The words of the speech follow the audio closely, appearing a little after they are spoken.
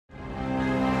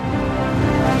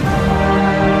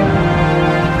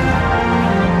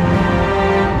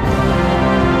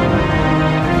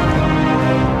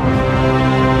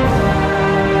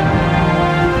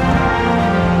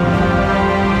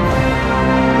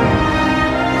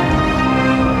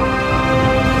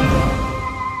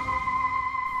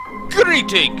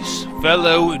Greetings,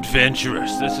 fellow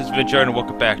adventurers. This is VenturianTale and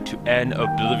welcome back to an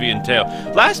Oblivion Tale.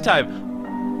 Last time,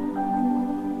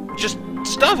 just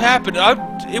stuff happened.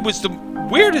 It was the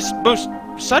weirdest, most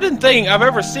sudden thing I've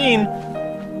ever seen.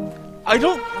 I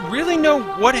don't really know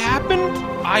what happened.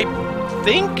 I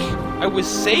think I was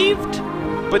saved,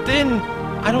 but then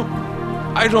I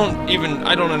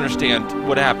don't understand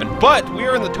what happened. But we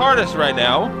are in the TARDIS right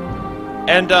now,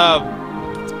 and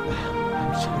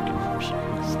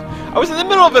I was in the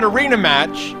middle of an arena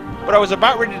match, but I was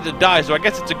about ready to die, so I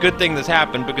guess it's a good thing this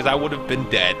happened, because I would have been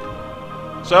dead.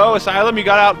 So, Asylum, you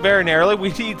got out very narrowly.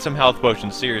 We need some health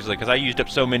potions, seriously, because I used up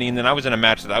so many, and then I was in a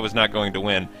match that I was not going to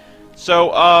win.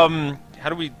 So, how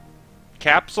do we...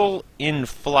 Capsule in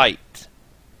flight.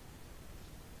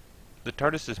 The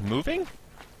TARDIS is moving?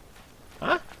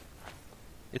 Huh?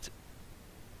 It's...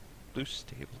 Blue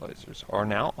stabilizers are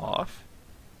now off.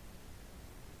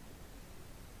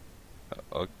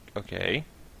 Okay.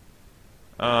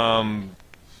 How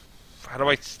do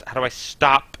I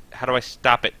stop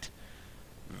it?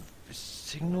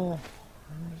 Signal.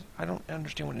 I don't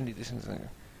understand what any of these things are.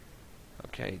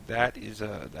 Okay, that is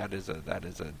a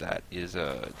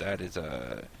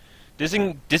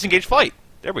disengage flight.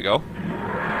 There we go.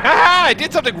 Ha! I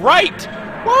did something right.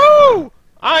 Woo!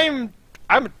 I'm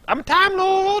a Time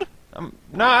Lord. I'm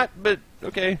not, but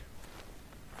okay.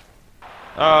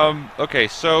 Okay,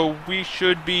 so we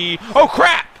should be... Oh,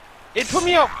 crap! It put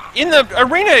me out in the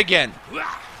arena again!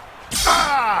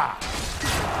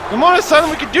 Come on, son,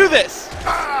 we can do this!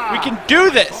 We can do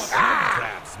this!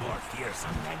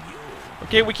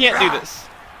 Okay, we can't do this.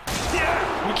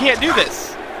 We can't do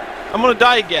this. I'm gonna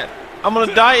die again. I'm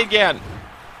gonna die again.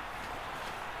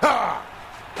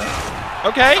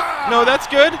 Okay, no, that's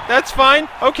good. That's fine.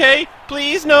 Okay,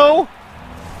 please, no.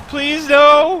 Please,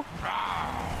 no.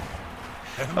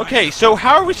 Okay, so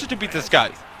how are we supposed to beat this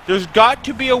guy? There's got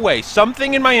to be a way,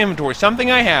 something in my inventory, something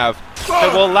I have,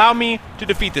 that will allow me to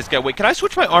defeat this guy. Wait, can I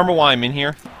switch my armor while I'm in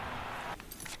here?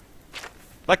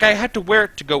 Like, I had to wear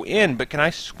it to go in, but can I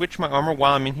switch my armor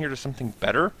while I'm in here to something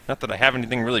better? Not that I have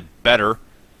anything really better.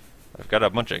 I've got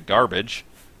a bunch of garbage.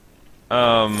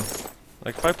 Like,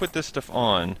 if I put this stuff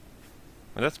on,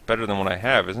 well, that's better than what I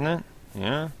have, isn't it?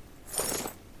 Yeah.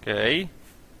 Okay.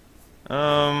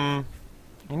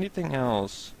 Anything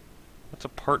else? What's a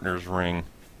partner's ring?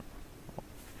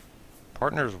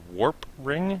 Partner's warp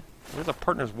ring? Where's a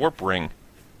partner's warp ring?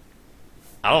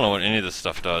 I don't know what any of this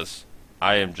stuff does.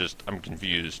 I'm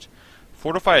confused.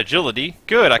 Fortify agility.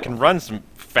 Good, I can run some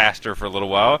faster for a little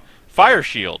while. Fire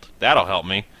shield. That'll help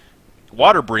me.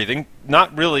 Water breathing.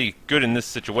 Not really good in this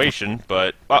situation,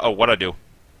 but... Uh-oh, what'd I do?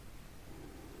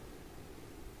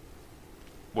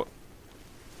 What?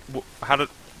 How did...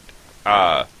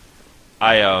 I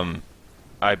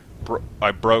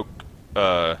broke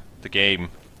the game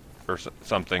or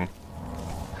something.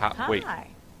 Wait.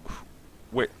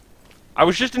 Wait. I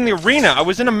was just in the arena. I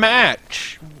was in a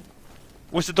match.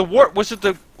 Was it the warp? Was it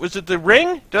the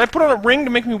ring? Did I put on a ring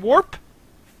to make me warp?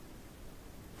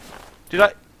 Did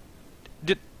I?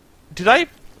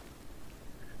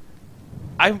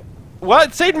 Well,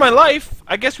 it saved my life.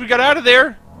 I guess we got out of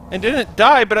there and didn't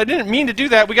die, but I didn't mean to do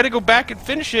that. We got to go back and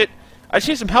finish it. I just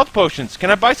need some health potions.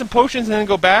 Can I buy some potions and then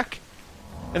go back?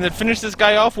 And then finish this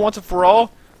guy off once and for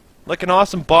all? Like an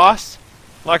awesome boss?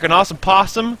 Like an awesome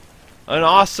possum? An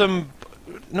awesome...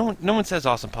 No one says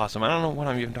awesome possum. I don't know what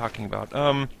I'm even talking about.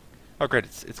 Oh great,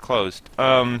 it's closed.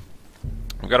 We've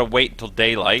got to wait until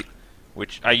daylight,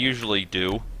 which I usually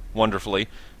do wonderfully.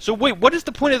 So wait, what is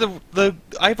the point of the...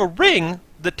 I have a ring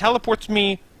that teleports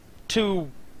me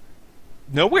to...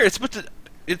 nowhere? It's supposed to...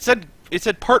 It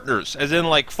said partners, as in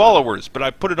like followers, but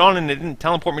I put it on and it didn't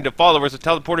teleport me to followers, it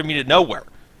teleported me to nowhere.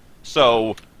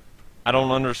 So, I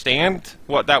don't understand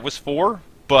what that was for,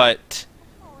 but...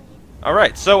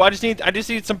 Alright, so I just need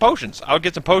some potions. I'll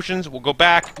get some potions, we'll go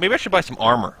back. Maybe I should buy some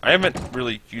armor. I haven't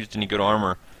really used any good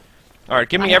armor. Alright,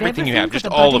 give me everything you have, just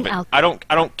all of it. I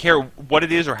don't care what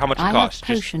it is or how much it costs. I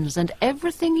have potions and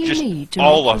everything you need to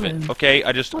all of it, okay?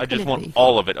 I just want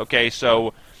all of it, okay?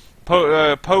 So...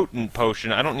 potent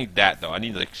potion. I don't need that, though. I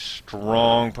need, like,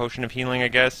 strong potion of healing, I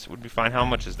guess. Would be fine. How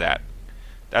much is that?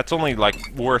 That's only,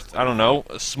 like, worth, I don't know,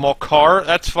 a small car?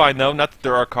 That's fine, though. Not that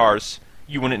there are cars.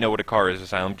 You wouldn't know what a car is,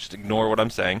 Asylum. Just ignore what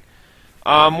I'm saying.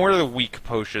 What are the weak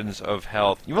potions of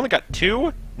health? You only got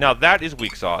 2? Now, that is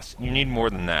weak sauce. You need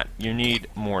more than that. You need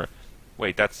more.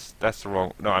 Wait, that's the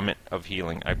wrong... No, I meant of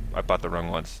healing. I bought the wrong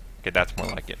ones. Okay, that's more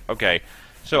like it. Okay.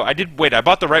 So, I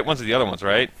bought the right ones of the other ones,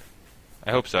 right? I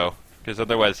hope so, because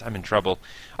otherwise I'm in trouble.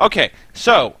 Okay,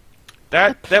 so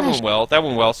That went well. That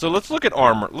went well. So let's look at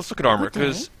armor. Let's look at armor,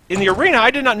 because in the arena, I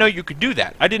did not know you could do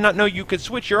that. I did not know you could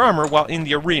switch your armor while in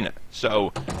the arena.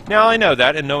 So now I know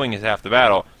that, and knowing is half the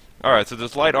battle. All right, so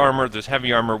there's light armor, there's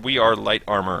heavy armor. We are light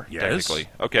armor, technically.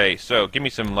 Okay, so give me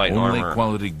some light armor. Only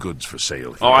quality goods for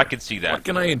sale here. Oh, I can see that. What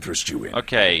can I interest you in?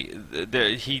 Okay,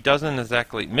 he doesn't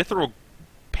exactly... Mithril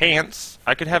pants.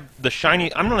 I could have the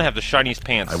shiny... I'm going to have the shiniest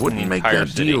pants I wouldn't in the make entire that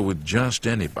city. deal with just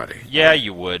anybody. Yeah,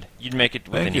 you would. You'd make it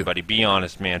with Thank you. anybody. Be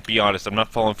honest, man. Be honest. I'm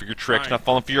not falling for your tricks, not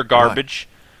falling for your garbage.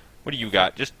 What do you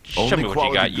got? Just show Only me what you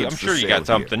quality got. goods I'm for sure you got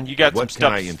sale here. something. You got some What can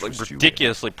stuff I like, interest you in?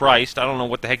 ridiculously priced. I don't know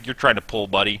what the heck you're trying to pull,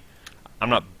 buddy. I'm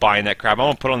not buying that crap. I'm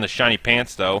going to put on the shiny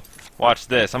pants, though. Watch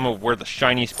this. I'm going to wear the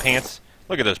shiniest pants.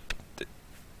 Look at those.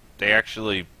 They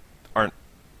actually aren't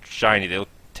shiny. They look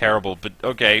terrible. But,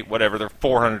 okay, whatever. They're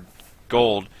 400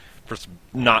 gold for some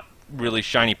not really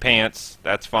shiny pants.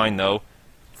 That's fine, though.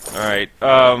 Alright,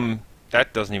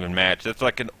 that doesn't even match. That's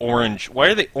like an orange. Why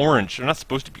are they orange? They're not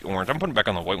supposed to be orange. I'm putting back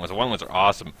on the white ones. The white ones are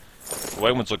awesome. The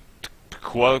white ones look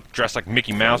cool, dressed like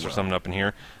Mickey Mouse or something up in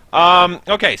here.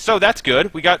 Okay, so that's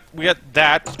good. We got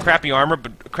that. It's crappy armor,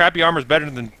 but crappy armor is better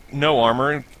than no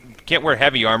armor. Can't wear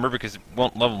heavy armor because it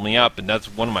won't level me up, and that's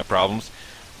one of my problems.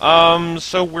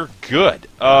 So we're good.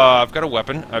 I've got a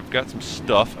weapon. I've got some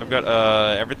stuff. I've got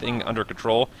everything under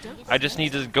control. I just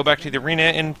need to go back to the arena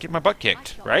and get my butt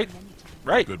kicked, right?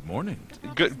 Right. Good morning.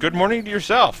 Good morning to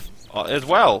yourself, as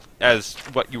well as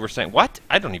what you were saying. What?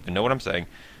 I don't even know what I'm saying.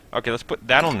 Okay, let's put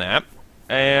that on that.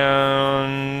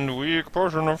 And weak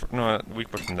portion of... No, weak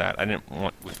portion of that. I didn't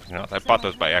want weak portion of that. I bought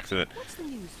those by accident.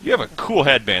 You have a cool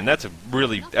headband. That's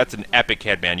an epic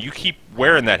headband. You keep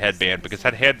wearing that headband because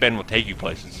that headband will take you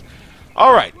places.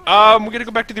 Alright, we're gonna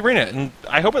go back to the arena, and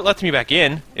I hope it lets me back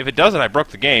in. If it doesn't, I broke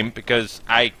the game, because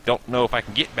I don't know if I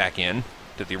can get back in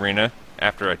to the arena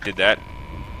after I did that.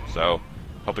 So,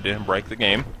 hope it didn't break the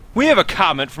game. We have a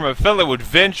comment from a fellow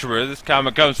adventurer. This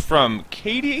comment comes from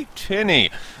Katie Tinney,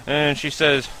 and she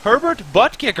says, Herbert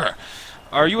Buttkicker,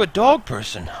 are you a dog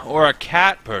person or a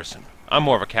cat person? I'm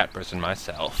more of a cat person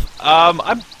myself.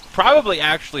 I'm probably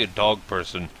actually a dog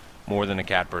person more than a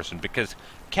cat person, because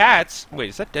cats... Wait,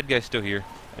 is that dead guy still here?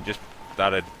 I just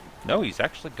thought I'd... No, he's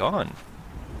actually gone.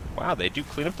 Wow, they do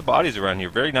clean up the bodies around here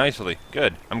very nicely.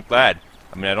 Good. I'm glad.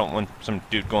 I mean, I don't want some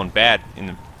dude going bad in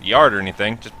the yard or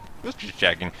anything. Just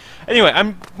checking. Anyway,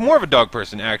 I'm more of a dog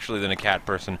person actually than a cat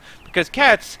person, because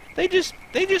cats, they just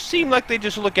seem like they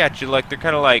just look at you like they're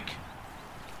kind of like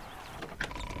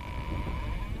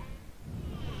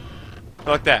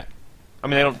that. I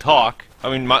mean, they don't talk. I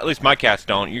mean, at least my cats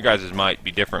don't. You guys' might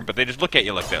be different, but they just look at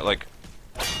you like that. Like,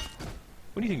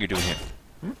 what do you think you're doing here?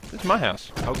 This is my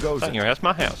house. How goes it? Your house,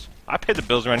 my house. I pay the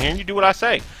bills around here, and you do what I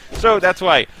say. So that's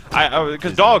why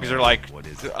because dogs are like,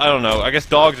 I don't know. I guess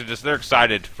dogs are just, they're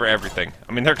excited for everything.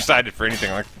 I mean, they're excited for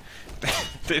anything. Like,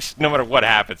 no matter what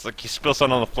happens, like you spill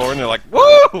something on the floor, and they're like,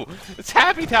 "Woo! It's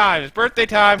happy time. It's birthday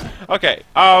time." Okay.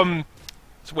 So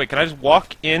wait, can I just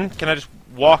walk in? Can I just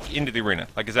walk into the arena?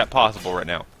 Like, is that possible right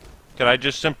now? Can I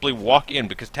just simply walk in?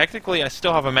 Because technically, I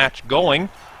still have a match going,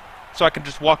 so I can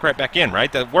just walk right back in,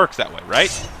 right? That works that way,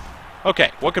 right?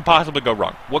 Okay, what could possibly go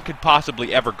wrong? What could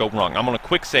possibly ever go wrong? I'm gonna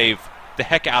quick save the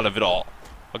heck out of it all.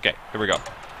 Okay, here we go.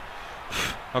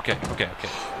 Okay.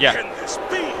 Yeah. Can this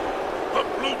be? The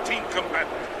blue team combatant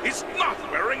is not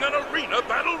wearing an arena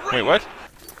battle ring. Wait, what?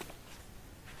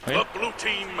 Wait. The blue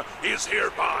team is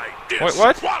hereby Wait,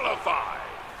 what? disqualified.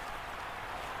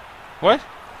 What?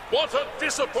 What a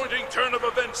disappointing turn of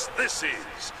events this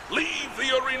is. Leave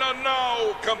the arena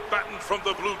now, combatant from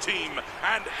the blue team,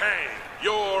 and hang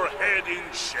your head in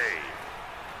shame.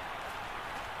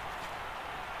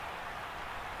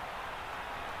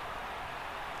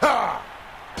 Ha!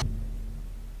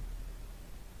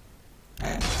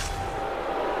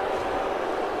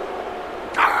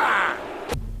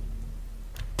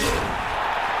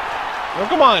 Oh,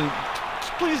 come on.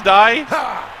 Please die.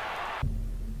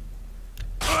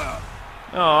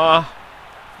 Aw.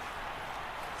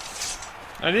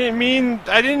 I didn't mean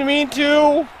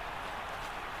to.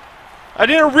 I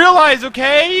didn't realize,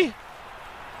 okay?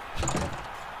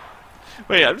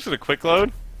 Wait, I'm just gonna quick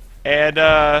load. And,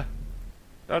 don't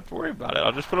have to worry about it.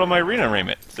 I'll just put on my arena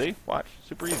raiment. See? Watch.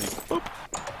 Super easy. Boop.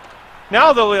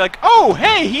 Now they'll be like, oh,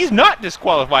 hey, he's not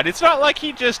disqualified. It's not like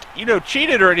he just, you know,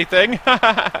 cheated or anything.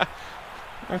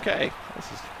 Okay.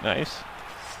 This is nice.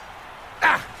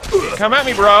 Come at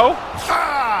me, bro.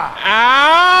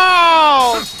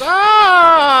 Ow!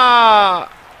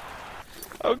 Stop!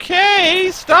 Okay,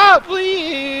 stop,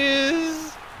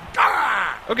 please.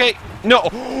 Okay, no.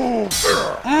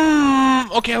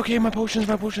 Okay, my potions.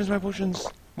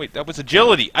 Wait, that was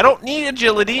agility. I don't need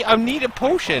agility. I need a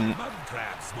potion.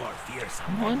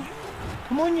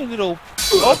 Come on, you little...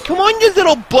 Oh, come on, you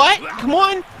little butt! Come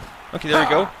on! Okay, there we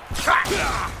go.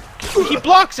 He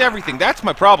blocks everything. That's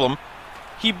my problem.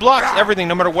 He blocks everything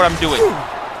no matter what I'm doing.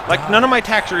 Like, none of my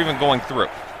attacks are even going through.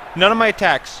 None of my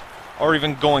attacks are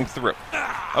even going through.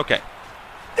 Okay.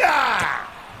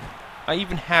 I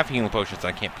even have healing potions.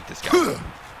 I can't beat this guy.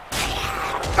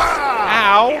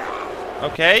 Ow!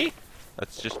 Okay.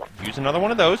 Let's just use another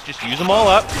one of those. Just use them all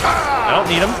up. I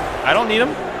don't need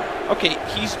them. Okay,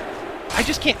 he's... I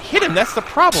just can't hit him. That's the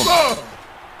problem.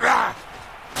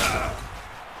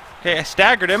 Okay, I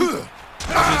staggered him. This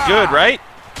is good, right?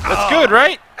 That's good,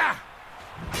 right?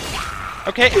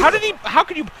 Okay, how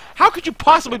could you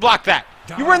possibly block that?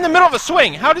 You were in the middle of a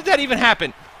swing. How did that even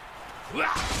happen?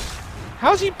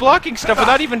 How's he blocking stuff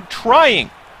without even trying?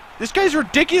 This guy's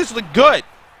ridiculously good.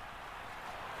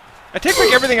 I take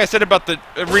back everything I said about the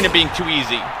arena being too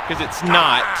easy, because it's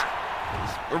not.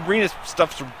 This arena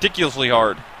stuff's ridiculously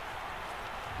hard.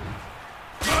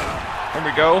 There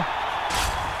we go.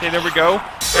 Okay, there we go.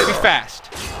 Gotta be fast.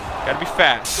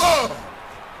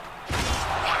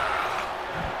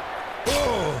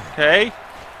 Okay.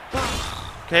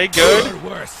 Okay, good.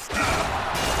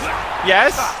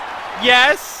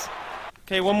 Yes.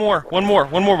 Okay, one more.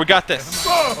 We got this.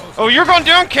 Oh, you're going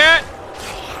down, cat.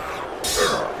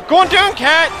 Going down,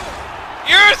 cat.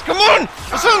 Yes, come on.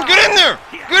 Asylum, get in there.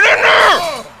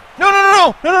 No.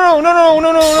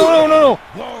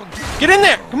 Get in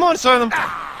there. Come on, Asylum.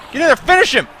 Get in there.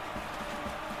 Finish him.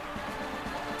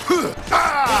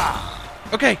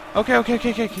 Okay.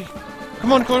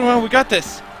 Come on. We got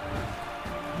this.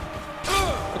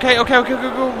 Okay.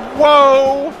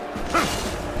 Whoa.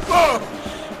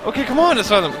 Okay, come on,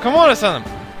 Asylum.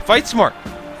 Fight smart.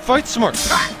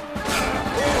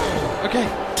 Okay.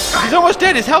 He's almost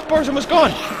dead. His health bar's almost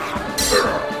gone.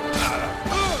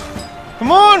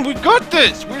 Come on, we got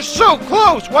this. We're so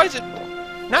close. Why is it...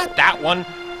 Not that one.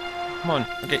 Come on.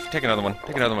 Okay, take another one.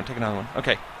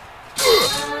 Okay.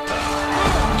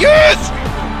 Yes!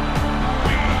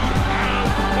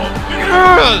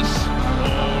 Yes!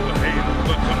 All hail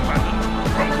the combatant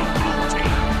from the blue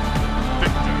team.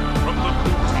 Victor from the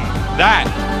blue team. That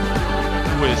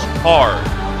was hard.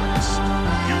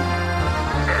 You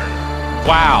earned.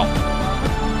 Wow.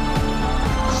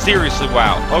 Seriously,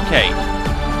 wow. Okay.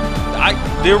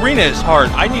 The arena is hard.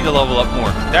 I need to level up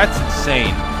more. That's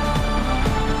insane.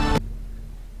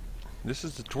 This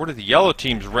is the tour to the yellow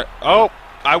team's oh,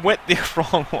 I went the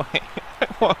wrong way.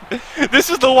 This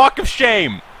is the walk of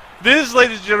shame. This,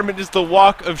 ladies and gentlemen, is the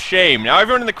walk of shame. Now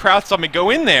everyone in the crowd saw me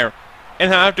go in there,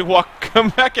 and I have to come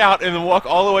back out and then walk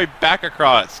all the way back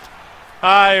across.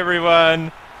 Hi,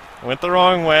 everyone. Went the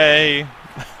wrong way.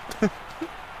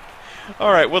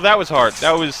 Alright, well that was hard.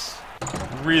 That was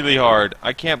really hard.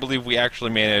 I can't believe we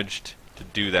actually managed to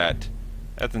do that.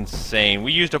 That's insane.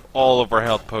 We used up all of our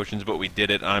health potions, but we did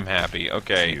it. I'm happy.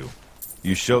 Okay.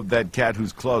 You showed that cat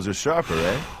whose claws are sharper,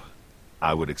 eh?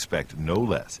 I would expect no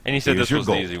less. And he said Here's this your was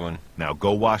gold. the easy one. Now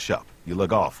go wash up. You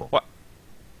look awful. What?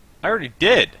 I already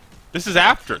did. This is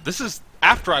after. This is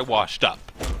after I washed up.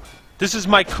 This is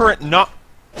my current not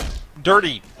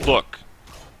dirty look.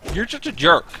 You're just a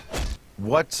jerk.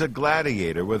 What's a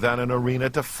gladiator without an arena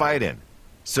to fight in?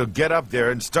 So get up there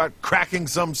and start cracking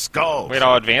some skulls. Wait,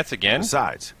 I'll advance again?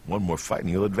 Besides, one more fight and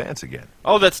you'll advance again.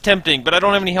 Oh, that's tempting, but I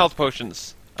don't have any health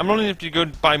potions. I'm going to have to go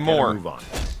buy more. Move on.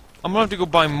 I'm going to have to go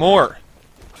buy more.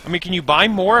 I mean, can you buy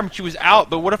more? I mean, she was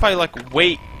out, but what if I, like,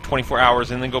 wait 24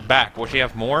 hours and then go back? Will she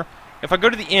have more? If I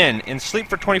go to the inn and sleep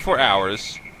for 24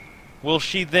 hours, will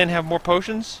she then have more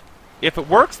potions? If it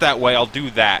works that way, I'll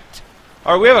do that.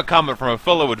 Alright, we have a comment from a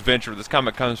fellow adventurer. This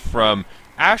comment comes from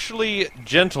Ashley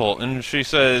Gentle, and she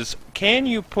says, can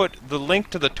you put the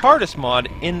link to the TARDIS mod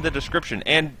in the description?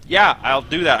 And yeah, I'll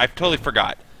do that. I totally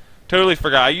forgot.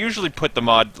 I usually put the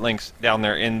mod links down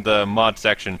there in the mod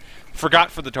section. Forgot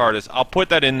for the TARDIS. I'll put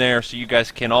that in there so you guys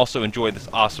can also enjoy this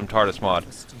awesome TARDIS mod.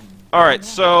 Alright,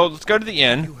 so let's go to the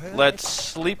inn. Let's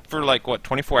sleep for like, what,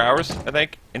 24 hours, I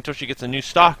think, until she gets a new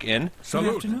stock in.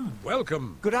 Salute.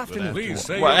 Welcome. Good afternoon. Please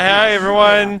say Well, hi,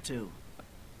 everyone.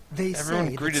 They Everyone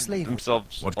say greeted that slavery...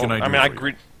 themselves. What can I do mean, for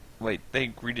you? Wait, they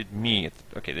greeted me.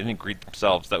 Okay, they didn't greet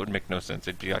themselves. That would make no sense.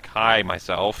 They'd be like, "Hi,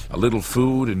 myself." A little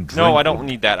food and drink. No, I don't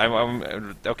need that.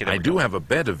 Okay. There I we do go. have a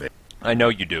bed available. I know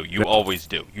you do. You always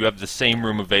do. You have the same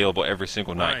room available every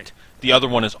single night. The other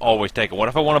one is always taken. What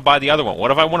if I want to buy the other one?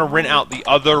 What if I want to rent out the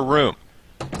other room?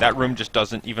 That room just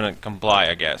doesn't even comply,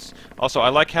 I guess. Also, I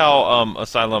like how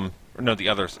no, the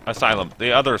other Asylum.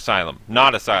 The other Asylum,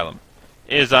 not Asylum,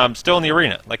 is still in the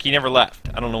arena. Like, he never left.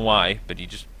 I don't know why, but he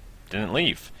just didn't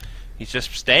leave. He's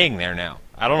just staying there now.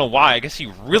 I don't know why. I guess he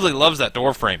really loves that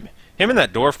door frame. Him and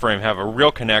that door frame have a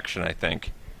real connection, I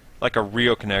think. Like a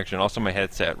real connection. Also, my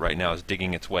headset right now is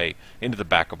digging its way into the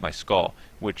back of my skull,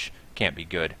 which can't be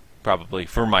good, probably,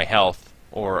 for my health,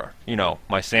 or, you know,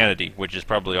 my sanity, which has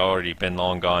probably already been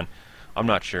long gone. I'm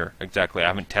not sure exactly. I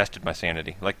haven't tested my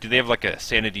sanity. Like, do they have like a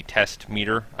sanity test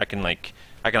meter? I can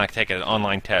take an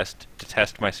online test to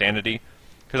test my sanity,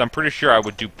 because I'm pretty sure I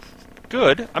would do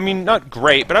good. I mean, not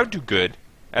great, but I would do good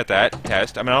at that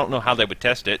test. I mean, I don't know how they would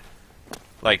test it.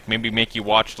 Like, maybe make you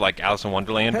watch, like, Alice in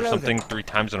Wonderland or something 3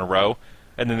 times in a row,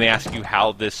 and then they ask you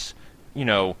how this, you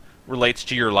know, relates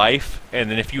to your life,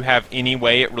 and then if you have any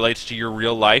way it relates to your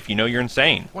real life, you know you're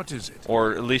insane. What is it?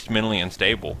 Or at least mentally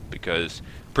unstable, because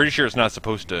I'm pretty sure it's not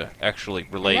supposed to actually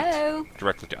relate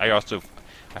directly to...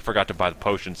 I forgot to buy the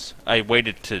potions. I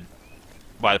waited to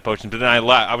buy the potions, but then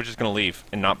I was just going to leave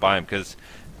and not buy them, because...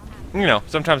 You know,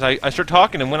 sometimes I start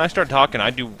talking, and when I start talking, I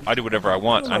do whatever I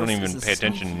want. I don't even pay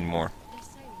attention anymore.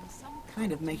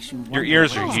 Kind of makes you Your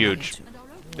ears are huge.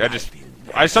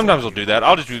 I sometimes will do that.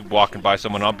 I'll just be walking by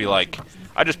someone, I'll be like,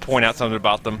 I just point out something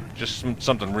about them, just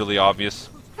something really obvious.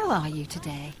 How are you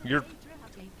today? You're,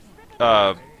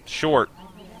 short.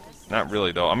 Not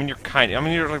really, though. I mean, you're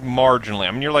like marginally.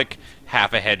 I mean, you're like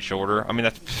half a head shorter. I mean,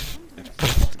 that's,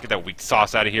 get that weak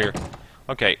sauce out of here.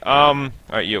 Okay,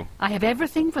 alright, you. I have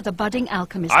everything for the budding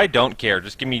alchemist. I don't care.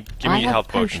 Just give me health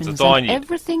potions. That's all I need.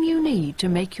 Everything you need to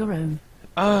make your own.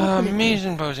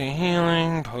 Amazing potion of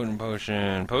healing, potent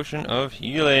potion of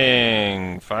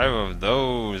healing. 5 of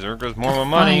those. There goes more of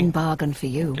my money. Fine bargain for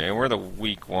you. Okay, where are the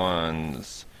weak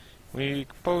ones? Weak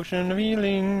potion of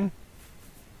healing.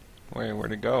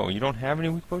 Where'd it go? You don't have any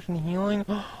weak potion of healing?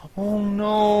 Oh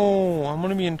no, I'm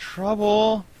gonna be in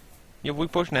trouble. You have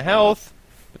weak potion of health.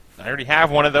 I already have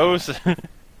one of those.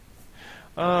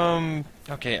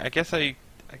 Okay, I guess I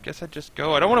just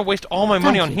go. I don't want to waste all my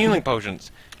money on healing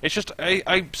potions. It's just,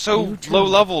 I'm so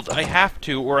low-leveled, I have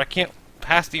to, or I can't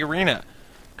pass the arena.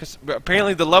 Because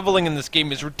apparently the leveling in this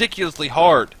game is ridiculously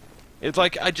hard. It's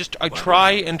like, I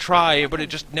try and try, but it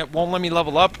just won't let me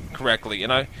level up correctly.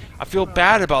 And I feel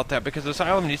bad about that, because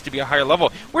Asylum needs to be a higher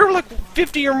level. We're like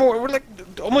 50 or more, we're like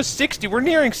almost 60. We're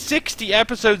nearing 60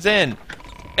 episodes in.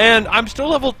 And I'm still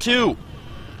level 2.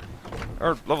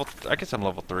 Or level, I guess I'm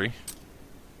level 3.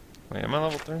 Wait, am I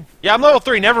level 3? Yeah, I'm level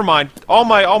 3, never mind. All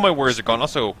my words are gone.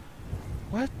 Also,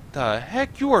 what the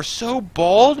heck? You are so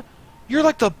bald? You're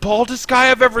like the baldest guy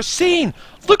I've ever seen.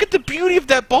 Look at the beauty of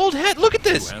that bald head. Look at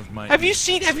this. Have you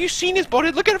seen his bald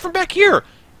head? Look at it from back here.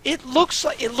 It looks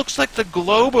like the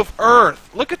globe of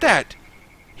Earth. Look at that.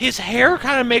 His hair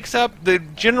kind of makes up the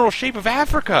general shape of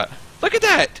Africa. Look at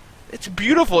that. It's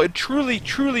beautiful. It truly,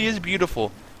 truly is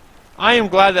beautiful. I am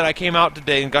glad that I came out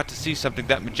today and got to see something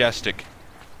that majestic.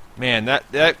 Man,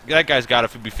 that guy's got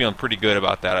to be feeling pretty good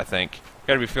about that, I think.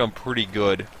 Got to be feeling pretty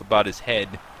good about his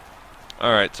head.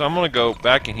 Alright, so I'm going to go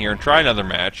back in here and try another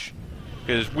match.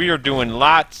 Because we are doing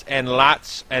lots and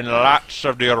lots and lots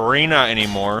of the arena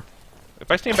anymore. If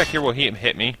I stand back here, will he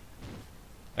hit me?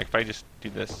 Like, if I just do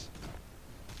this.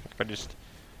 I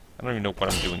don't even know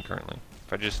what I'm doing currently.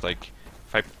 If I just, like...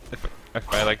 If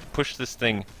I like push this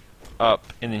thing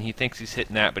up and then he thinks he's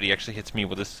hitting that, but he actually hits me,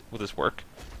 will this work?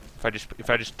 If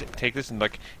I just take this and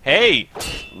like, hey,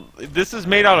 this is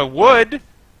made out of wood,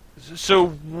 so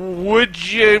would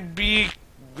you be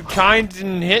kind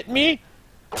and hit me?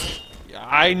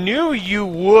 I knew you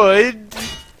would,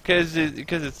 because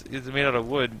it's made out of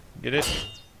wood. Get it?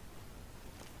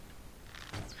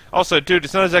 Also, dude,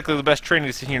 it's not exactly the best training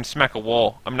to sit here and smack a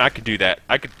wall. I mean, I could do that.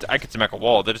 I could smack a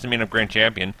wall. That doesn't mean I'm Grand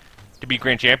Champion. To be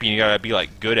Grand Champion, you gotta be,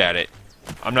 like, good at it.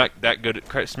 I'm not that good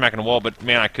at smacking a wall, but,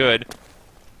 man, I could.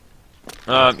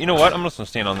 You know what? I'm just gonna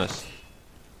stand on this.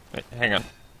 Wait, hang on.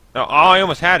 Oh, I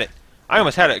almost had it.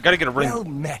 Gotta get a ring. Well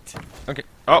met. Okay.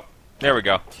 Oh, there we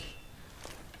go.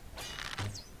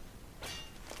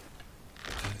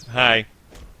 Hi.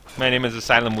 My name is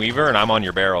Asylum Weaver, and I'm on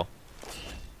your barrel.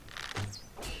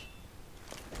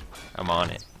 I'm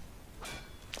on it.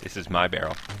 This is my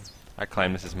barrel. I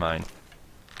claim this is mine.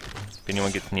 If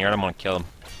anyone gets near it, I'm gonna kill him.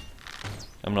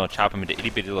 I'm gonna chop him into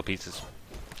itty bitty little pieces.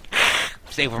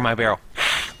 Stay over my barrel.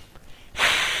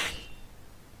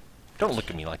 Don't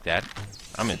look at me like that.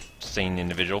 I'm an insane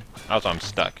individual. Also, I'm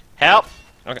stuck. Help!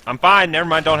 Okay, I'm fine. Never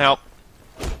mind. Don't help.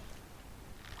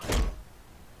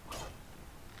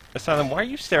 Asylum, why are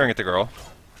you staring at the girl?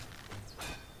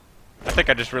 I think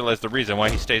I just realized the reason why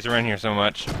he stays around here so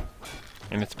much.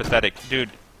 And it's pathetic. Dude,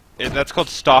 that's called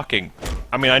stalking.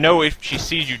 I mean, I know if she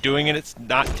sees you doing it, it's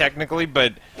not technically,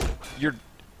 but you're...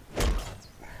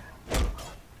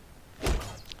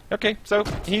 Okay, so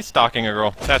he's stalking a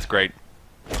girl. That's great.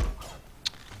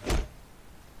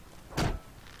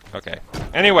 Okay.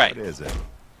 Anyway, What is it?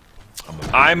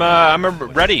 I'm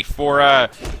ready for a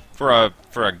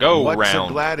go What's round.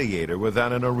 a gladiator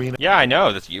without an arena? Yeah, I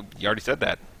know. That's you already said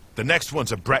that. The next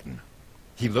one's a Breton.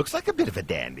 He looks like a bit of a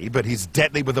dandy, but he's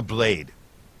deadly with a blade.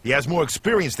 He has more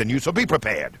experience than you, so be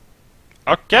prepared.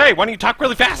 Okay, why don't you talk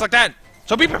really fast like that?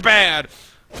 So be prepared.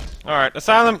 All right,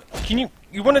 Asylum, can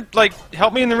you want to like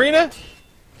help me in the arena?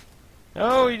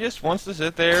 No, he just wants to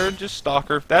sit there and just stalk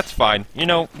her. That's fine. You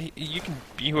know, you can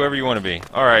be whoever you want to be.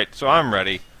 All right, so I'm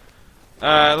ready.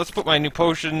 Let's put my new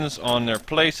potions on their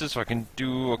places so I can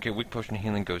do... Okay, weak potion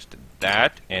healing goes to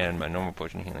that, and my normal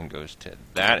potion healing goes to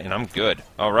that, and I'm good.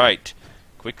 Alright.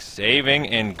 Quick saving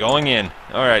and going in.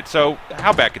 Alright, so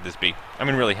how bad could this be? I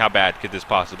mean, really, how bad could this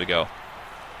possibly go?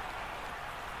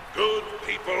 Good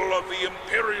people of the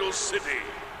Imperial City,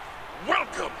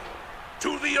 welcome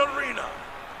to the arena.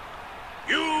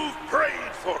 You've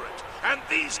prayed for it, and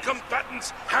these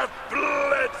combatants have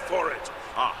bled for it.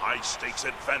 A high-stakes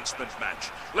advancement match.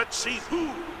 Let's see who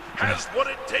has what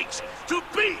it takes to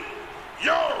be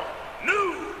your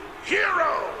new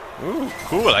hero. Ooh,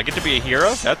 cool. I get to be a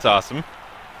hero? That's awesome.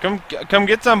 Come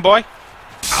get some, boy.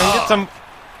 Come get some.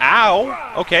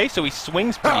 Ow. Okay, so he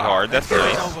swings pretty hard. That's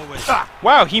nice.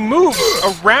 Wow, he moves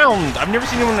around. I've never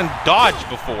seen anyone dodge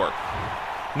before.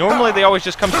 Normally, they always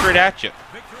just come straight at you.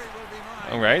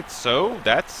 Alright, so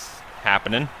that's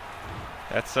happening.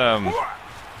 That's, something.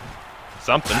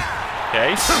 Okay,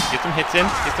 get some hits in.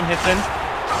 Get some hits in.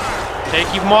 Okay,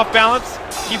 keep him off balance.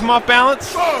 Keep him off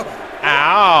balance.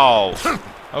 Ow.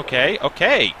 Okay,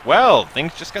 okay. Well,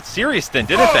 things just got serious then,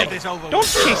 didn't they? Don't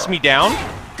chase me down.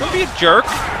 Don't be a jerk.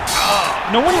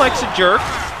 No one likes a jerk.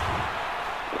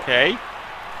 Okay.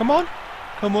 Come on.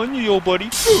 Come on, you old buddy.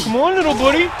 Come on, little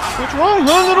buddy. What's wrong,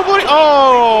 huh, little buddy?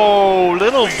 Oh,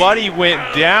 little buddy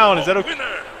went down. Is that okay?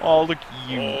 Oh, look at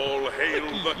you. Look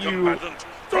at you.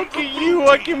 Look at you.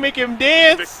 I can make him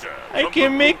dance. I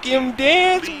can make him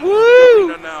dance.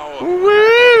 Woo!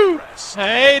 Woo!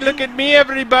 Hey, look at me,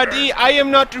 everybody. I am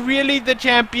not really the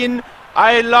champion.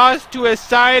 I lost to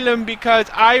Asylum because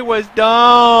I was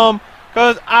dumb. I'm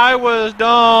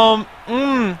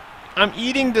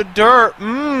eating the dirt.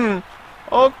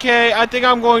 Okay, I think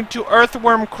I'm going to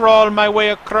earthworm crawl my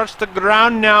way across the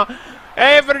ground now.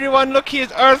 Hey, everyone, look, he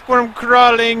is earthworm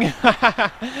crawling.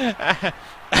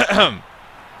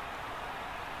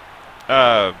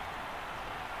 I'm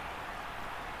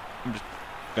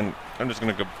just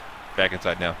gonna go back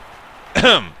inside now.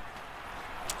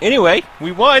 Anyway,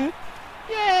 we won.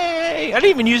 Yay! I didn't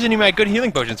even use any of my good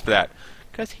healing potions for that,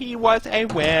 because he was a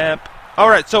wimp.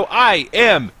 Alright, so I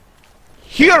am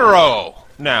hero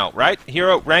now, right?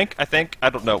 Hero rank, I think. I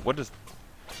don't know. What is...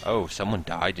 Oh, someone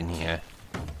died in here.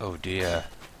 Oh, dear.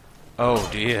 Oh,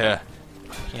 dear.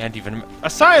 Can't even...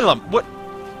 Asylum! What?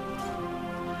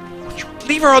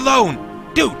 Leave her alone!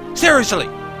 Dude, seriously!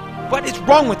 What is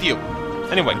wrong with you?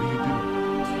 Anyway.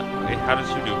 Okay, how does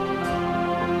who do?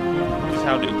 What does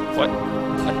how do? What?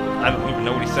 I don't even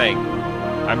know what he's saying.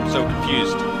 I'm so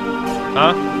confused.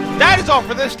 Huh? That is all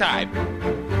for this time!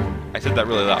 I said that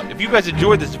really loud. If you guys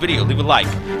enjoyed this video, leave a like,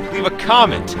 leave a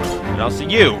comment, and I'll see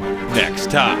you next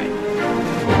time.